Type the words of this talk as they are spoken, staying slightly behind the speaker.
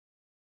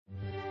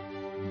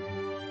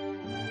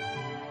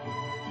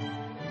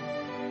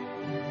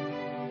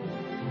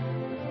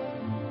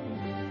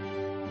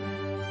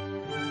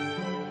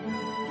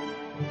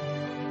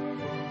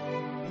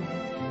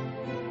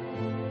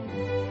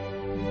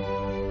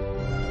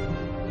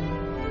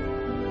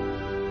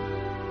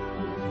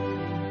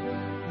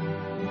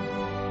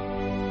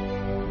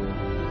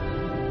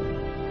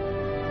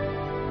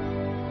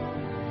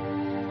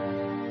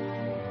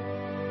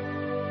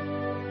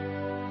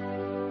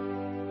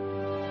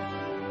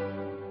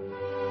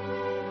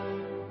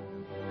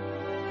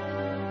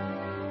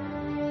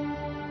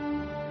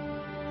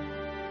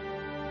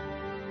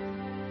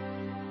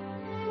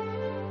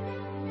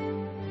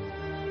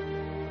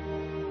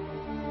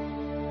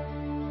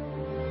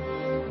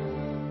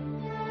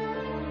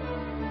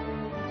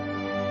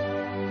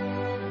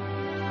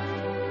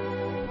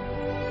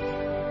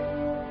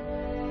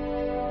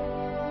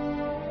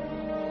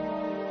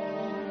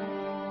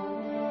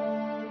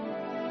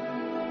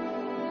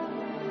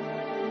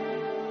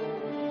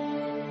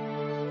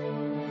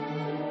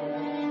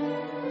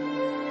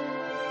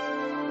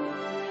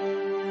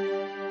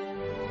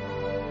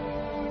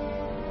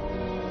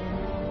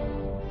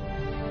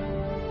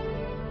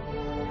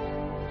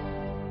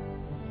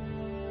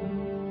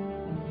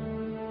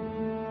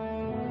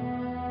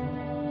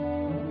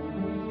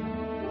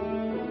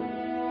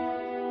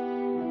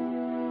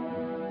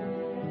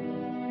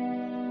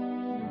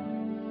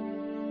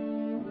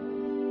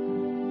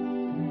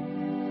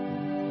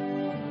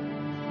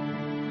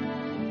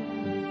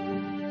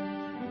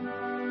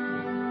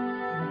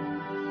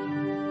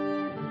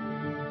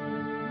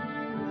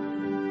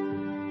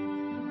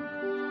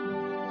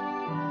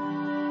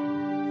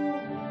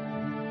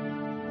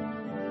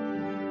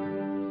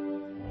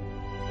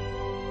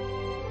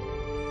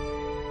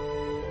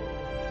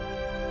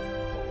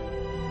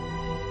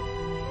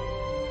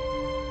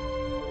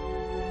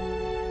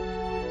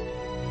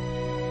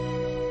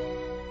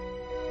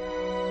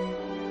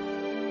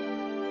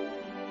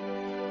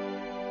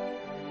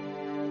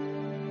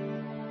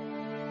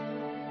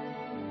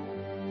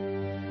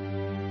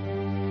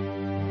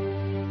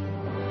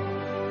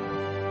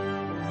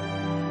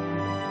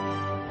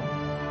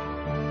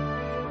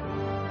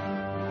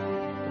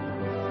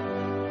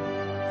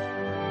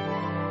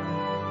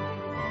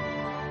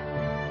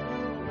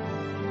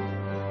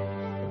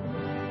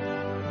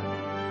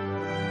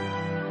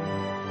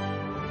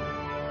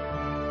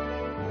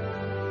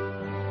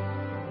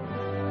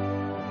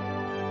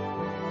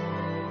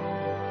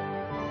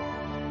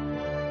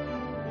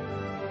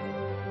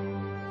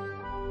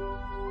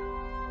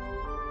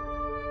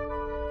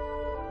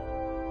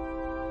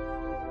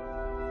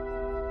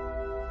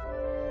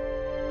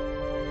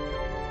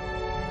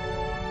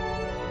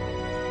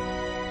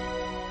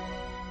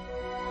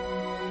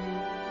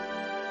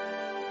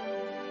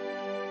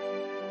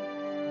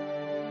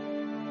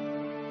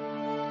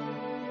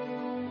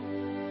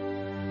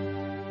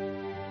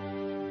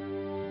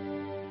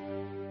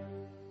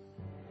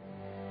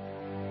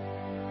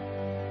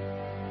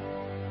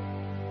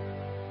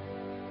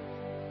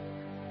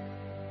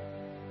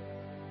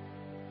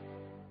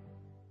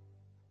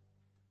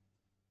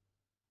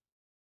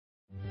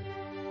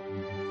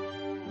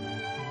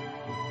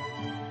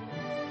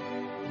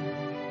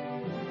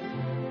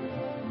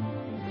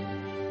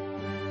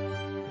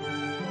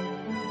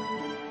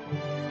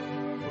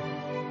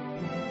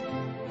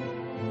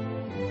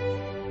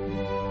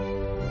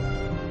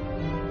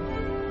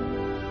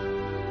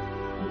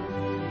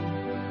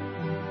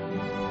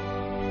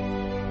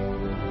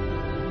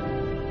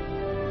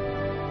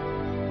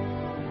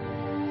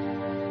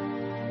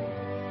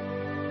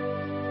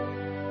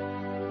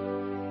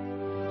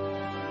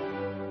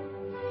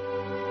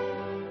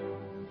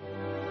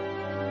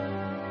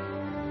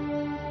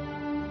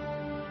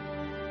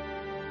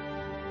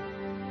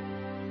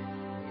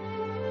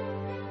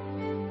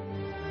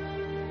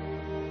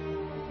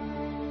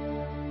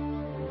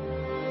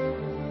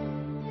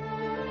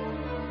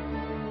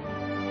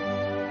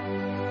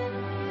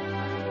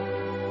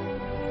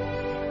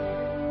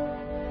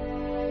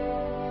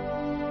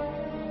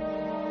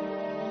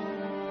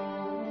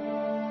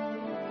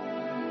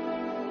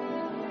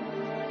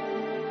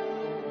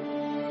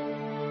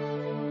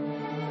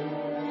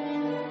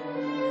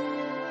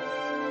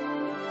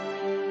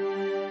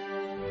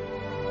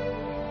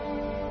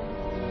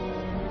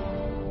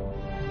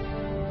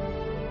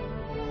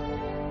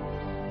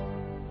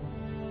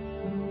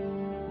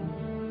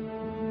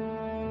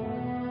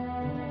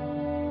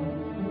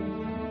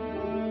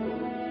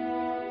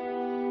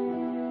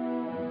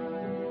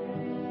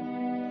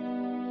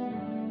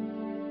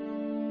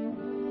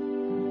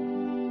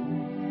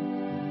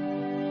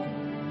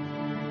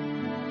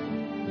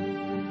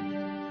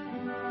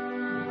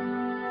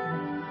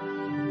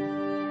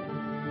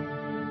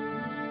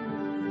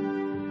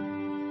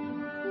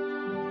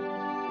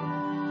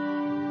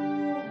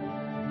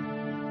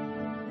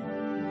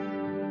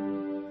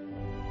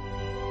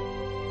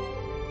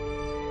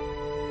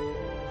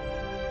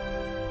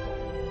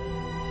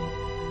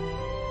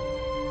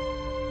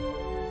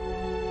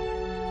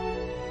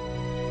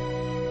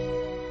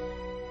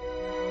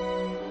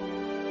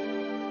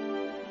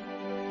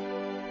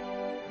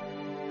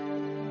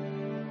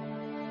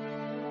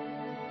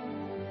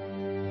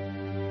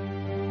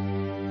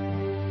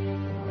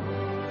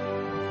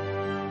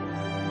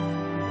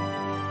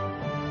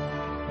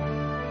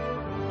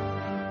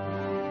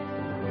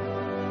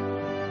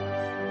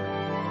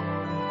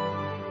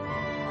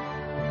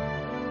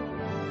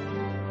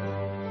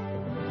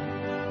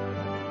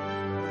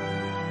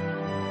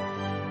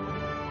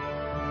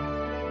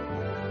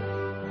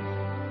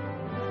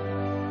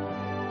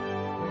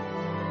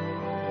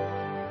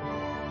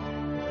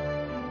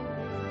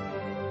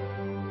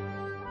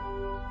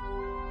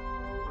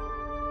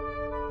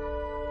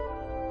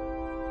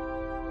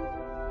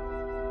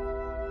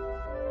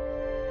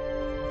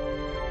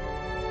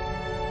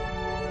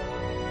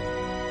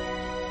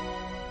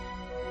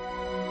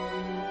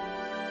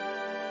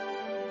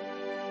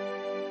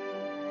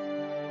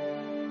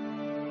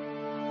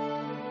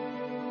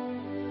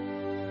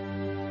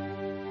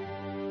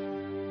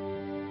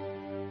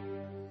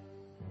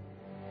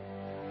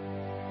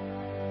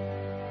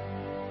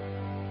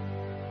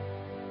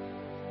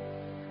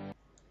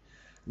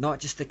Not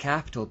just the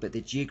Capitol, but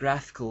the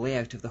geographical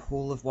layout of the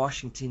whole of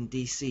Washington,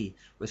 D.C.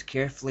 was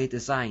carefully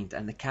designed,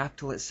 and the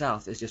Capitol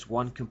itself is just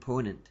one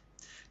component.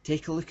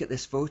 Take a look at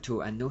this photo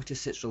and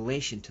notice its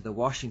relation to the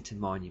Washington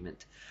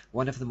Monument,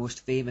 one of the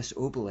most famous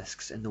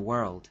obelisks in the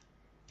world.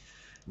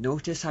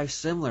 Notice how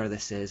similar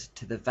this is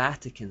to the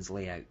Vatican's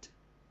layout.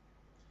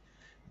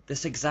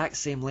 This exact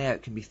same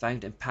layout can be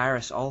found in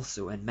Paris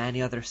also and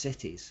many other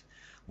cities.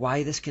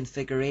 Why this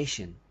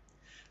configuration?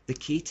 The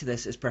key to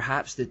this is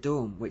perhaps the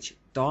dome, which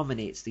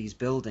dominates these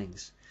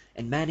buildings.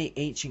 In many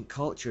ancient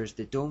cultures,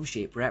 the dome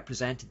shape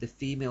represented the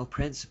female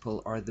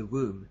principle or the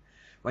womb,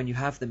 when you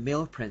have the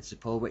male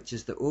principle, which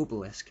is the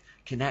obelisk,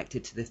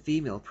 connected to the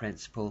female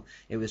principle.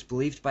 It was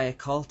believed by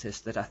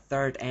occultists that a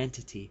third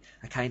entity,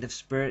 a kind of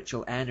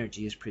spiritual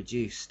energy, is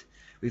produced.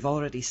 We've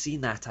already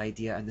seen that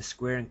idea in the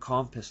square and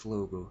compass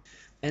logo.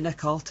 In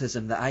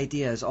occultism, the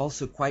idea is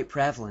also quite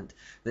prevalent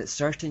that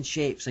certain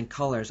shapes and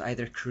colors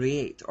either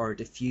create or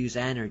diffuse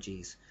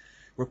energies.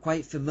 We're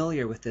quite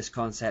familiar with this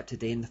concept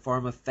today in the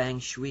form of Feng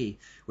Shui,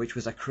 which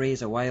was a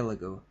craze a while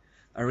ago,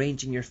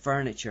 arranging your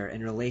furniture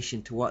in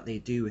relation to what they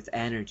do with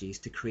energies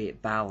to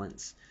create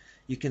balance.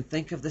 You can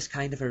think of this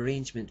kind of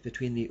arrangement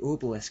between the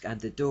obelisk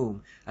and the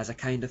dome as a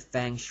kind of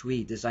Feng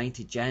Shui designed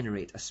to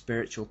generate a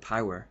spiritual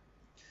power.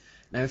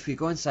 Now if we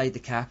go inside the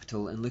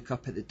Capitol and look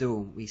up at the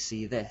dome, we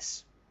see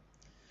this.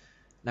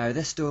 Now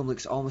this dome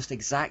looks almost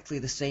exactly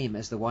the same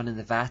as the one in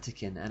the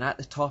Vatican, and at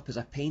the top is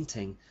a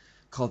painting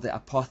called the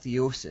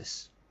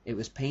Apotheosis. It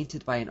was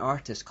painted by an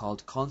artist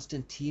called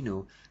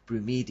Constantino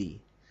Brumidi.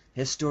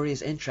 His story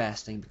is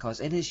interesting because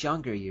in his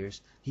younger years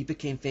he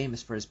became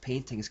famous for his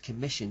paintings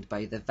commissioned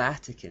by the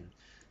Vatican.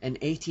 In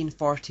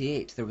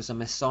 1848 there was a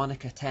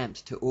Masonic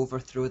attempt to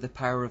overthrow the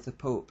power of the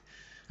Pope,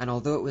 and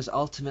although it was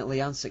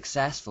ultimately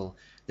unsuccessful,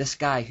 this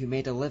guy who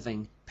made a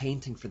living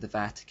painting for the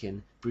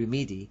Vatican,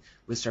 Brumidi,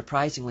 was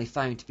surprisingly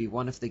found to be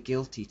one of the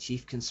guilty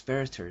chief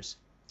conspirators.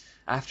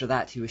 After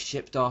that he was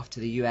shipped off to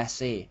the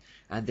USA,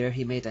 and there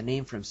he made a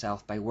name for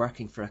himself by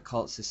working for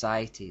occult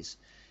societies.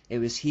 It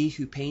was he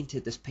who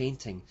painted this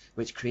painting,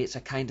 which creates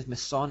a kind of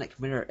Masonic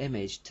mirror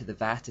image to the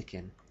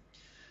Vatican.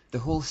 The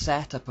whole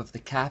setup of the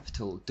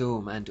Capitol,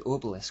 dome, and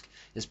obelisk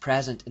is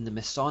present in the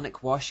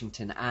Masonic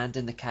Washington and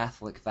in the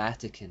Catholic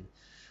Vatican.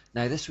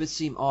 Now this would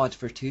seem odd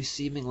for two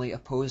seemingly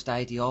opposed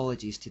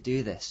ideologies to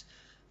do this,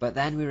 but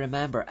then we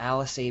remember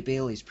Alice A.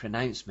 Bailey's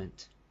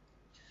pronouncement.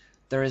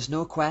 There is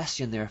no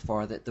question,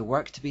 therefore, that the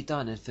work to be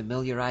done in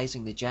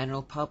familiarizing the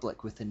general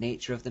public with the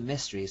nature of the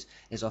mysteries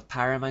is of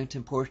paramount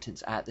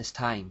importance at this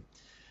time.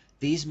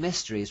 These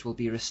mysteries will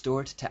be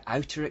restored to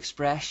outer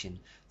expression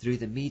through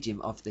the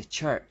medium of the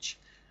Church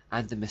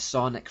and the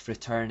Masonic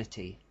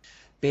fraternity.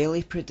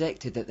 Bailey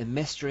predicted that the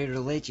mystery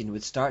religion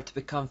would start to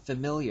become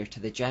familiar to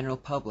the general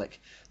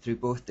public through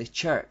both the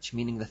Church,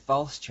 meaning the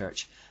false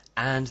Church,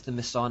 and the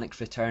Masonic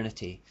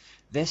fraternity.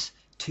 This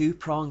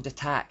two-pronged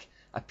attack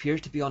appear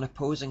to be on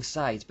opposing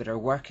sides but are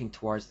working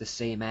towards the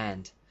same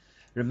end.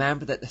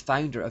 Remember that the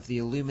founder of the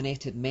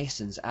Illuminated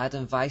Masons,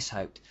 Adam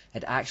Weishaupt,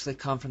 had actually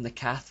come from the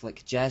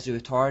Catholic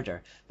Jesuit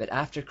order, but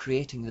after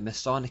creating the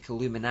Masonic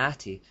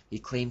Illuminati, he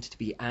claimed to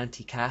be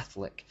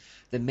anti-Catholic.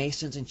 The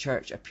Masons and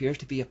Church appear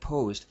to be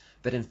opposed,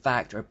 but in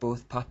fact are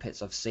both puppets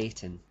of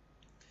Satan.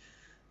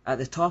 At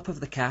the top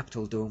of the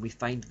Capitol dome we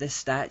find this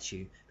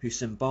statue, who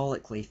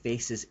symbolically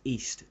faces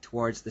east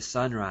towards the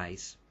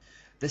sunrise.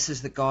 This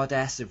is the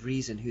goddess of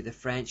reason who the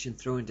French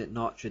enthroned at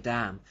Notre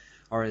Dame,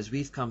 or as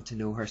we've come to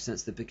know her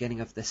since the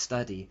beginning of this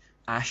study,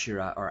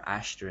 Asherah or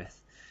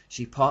Ashtoreth.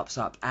 She pops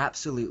up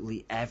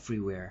absolutely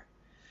everywhere.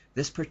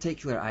 This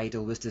particular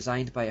idol was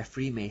designed by a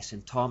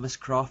Freemason, Thomas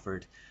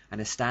Crawford,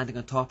 and is standing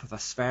on top of a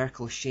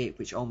spherical shape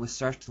which almost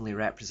certainly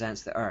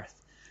represents the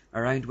earth,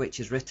 around which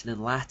is written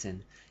in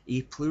Latin,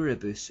 E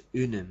pluribus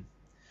unum.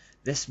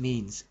 This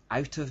means,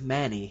 out of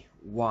many,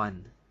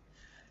 one.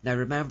 Now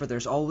remember,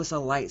 there's always a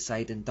light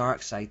side and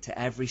dark side to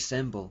every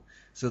symbol,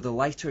 so the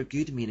lighter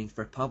good meaning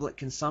for public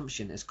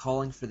consumption is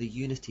calling for the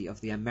unity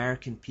of the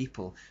American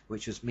people,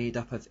 which was made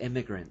up of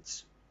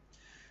immigrants.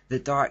 The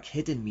dark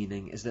hidden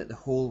meaning is that the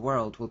whole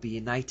world will be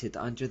united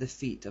under the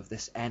feet of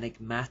this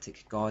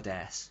enigmatic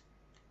goddess.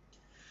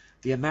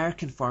 The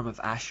American form of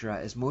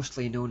Asherah is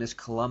mostly known as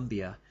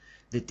Columbia.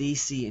 The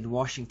DC in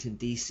Washington,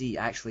 D.C.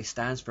 actually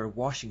stands for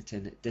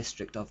Washington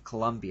District of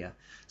Columbia,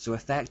 so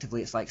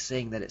effectively it's like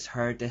saying that it's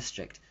her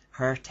district,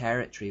 her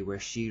territory where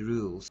she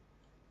rules.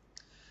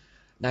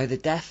 Now the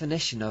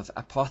definition of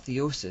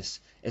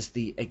apotheosis is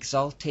the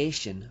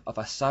exaltation of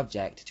a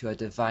subject to a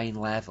divine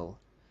level.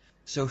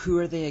 So who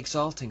are they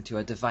exalting to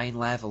a divine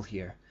level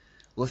here?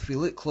 Well, if we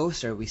look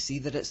closer, we see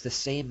that it's the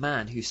same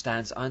man who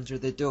stands under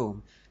the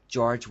dome,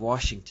 George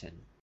Washington.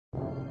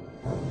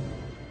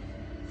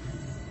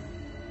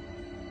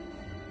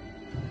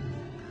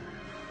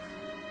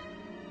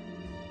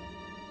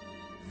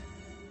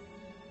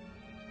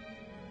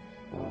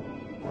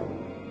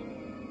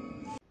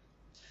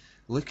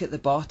 Look at the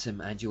bottom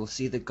and you will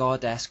see the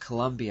goddess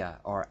Columbia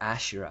or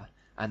Asherah,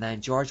 and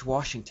then George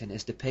Washington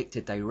is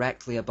depicted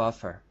directly above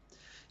her.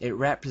 It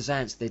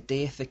represents the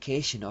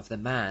deification of the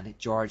man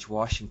George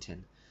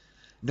Washington.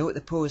 Note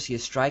the pose he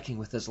is striking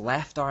with his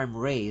left arm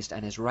raised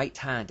and his right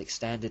hand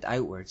extended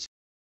outwards.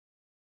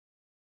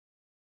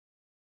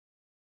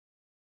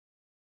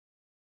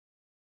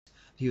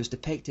 He was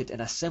depicted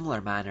in a similar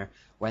manner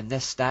when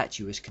this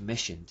statue was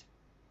commissioned.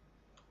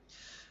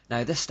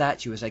 Now this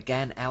statue is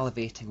again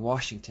elevating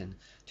Washington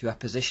to a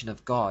position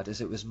of God, as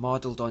it was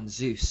modelled on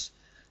Zeus.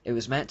 It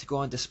was meant to go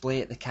on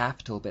display at the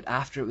Capitol, but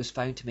after it was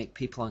found to make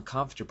people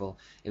uncomfortable,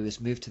 it was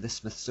moved to the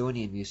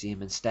Smithsonian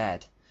Museum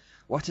instead.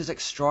 What is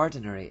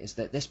extraordinary is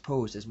that this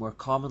pose is more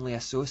commonly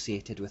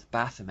associated with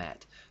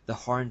Baphomet, the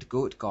horned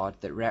goat god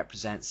that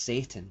represents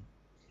Satan.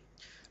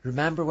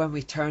 Remember when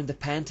we turned the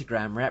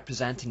pentagram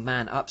representing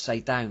man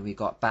upside down, we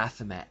got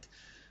Baphomet.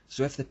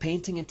 So if the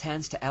painting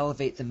intends to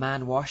elevate the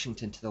man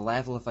Washington to the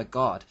level of a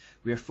god,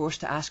 we are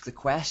forced to ask the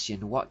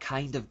question, what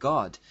kind of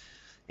god?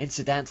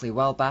 Incidentally,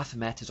 while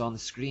Baphomet is on the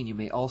screen, you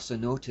may also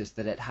notice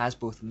that it has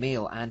both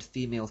male and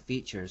female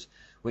features,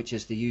 which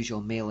is the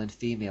usual male and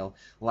female,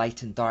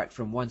 light and dark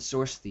from one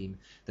source theme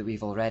that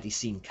we've already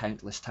seen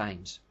countless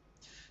times.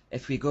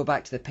 If we go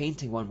back to the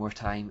painting one more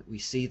time, we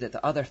see that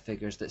the other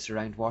figures that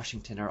surround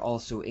Washington are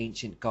also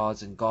ancient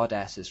gods and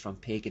goddesses from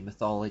pagan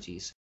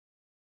mythologies.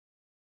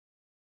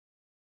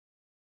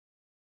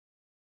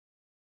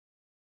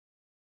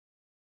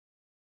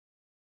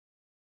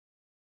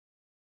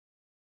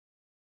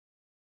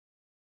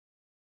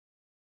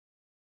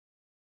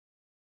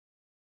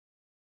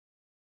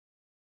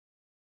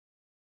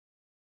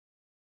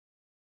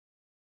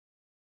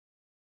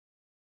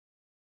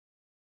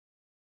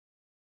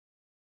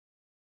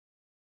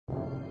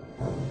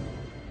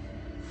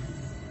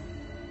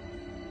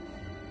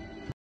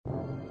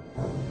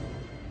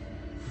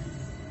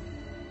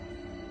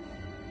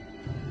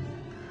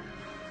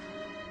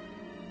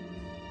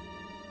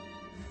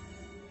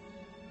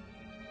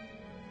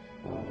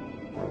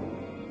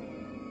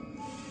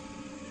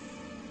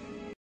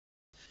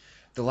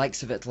 The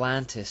likes of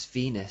Atlantis,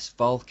 Venus,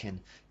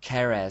 Vulcan,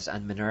 Ceres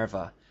and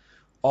Minerva,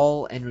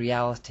 all in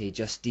reality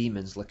just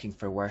demons looking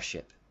for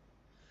worship.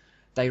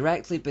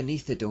 Directly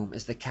beneath the dome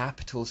is the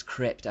Capitol's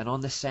crypt, and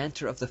on the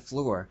center of the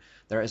floor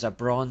there is a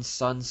bronze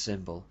sun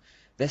symbol.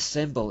 This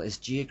symbol is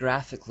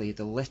geographically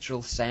the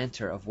literal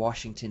center of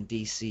Washington,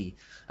 D.C.,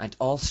 and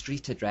all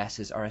street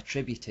addresses are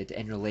attributed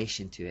in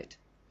relation to it.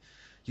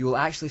 You will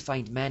actually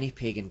find many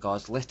pagan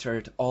gods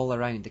littered all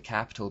around the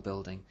Capitol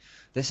building.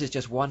 This is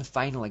just one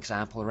final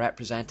example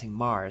representing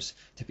Mars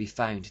to be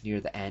found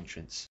near the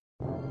entrance.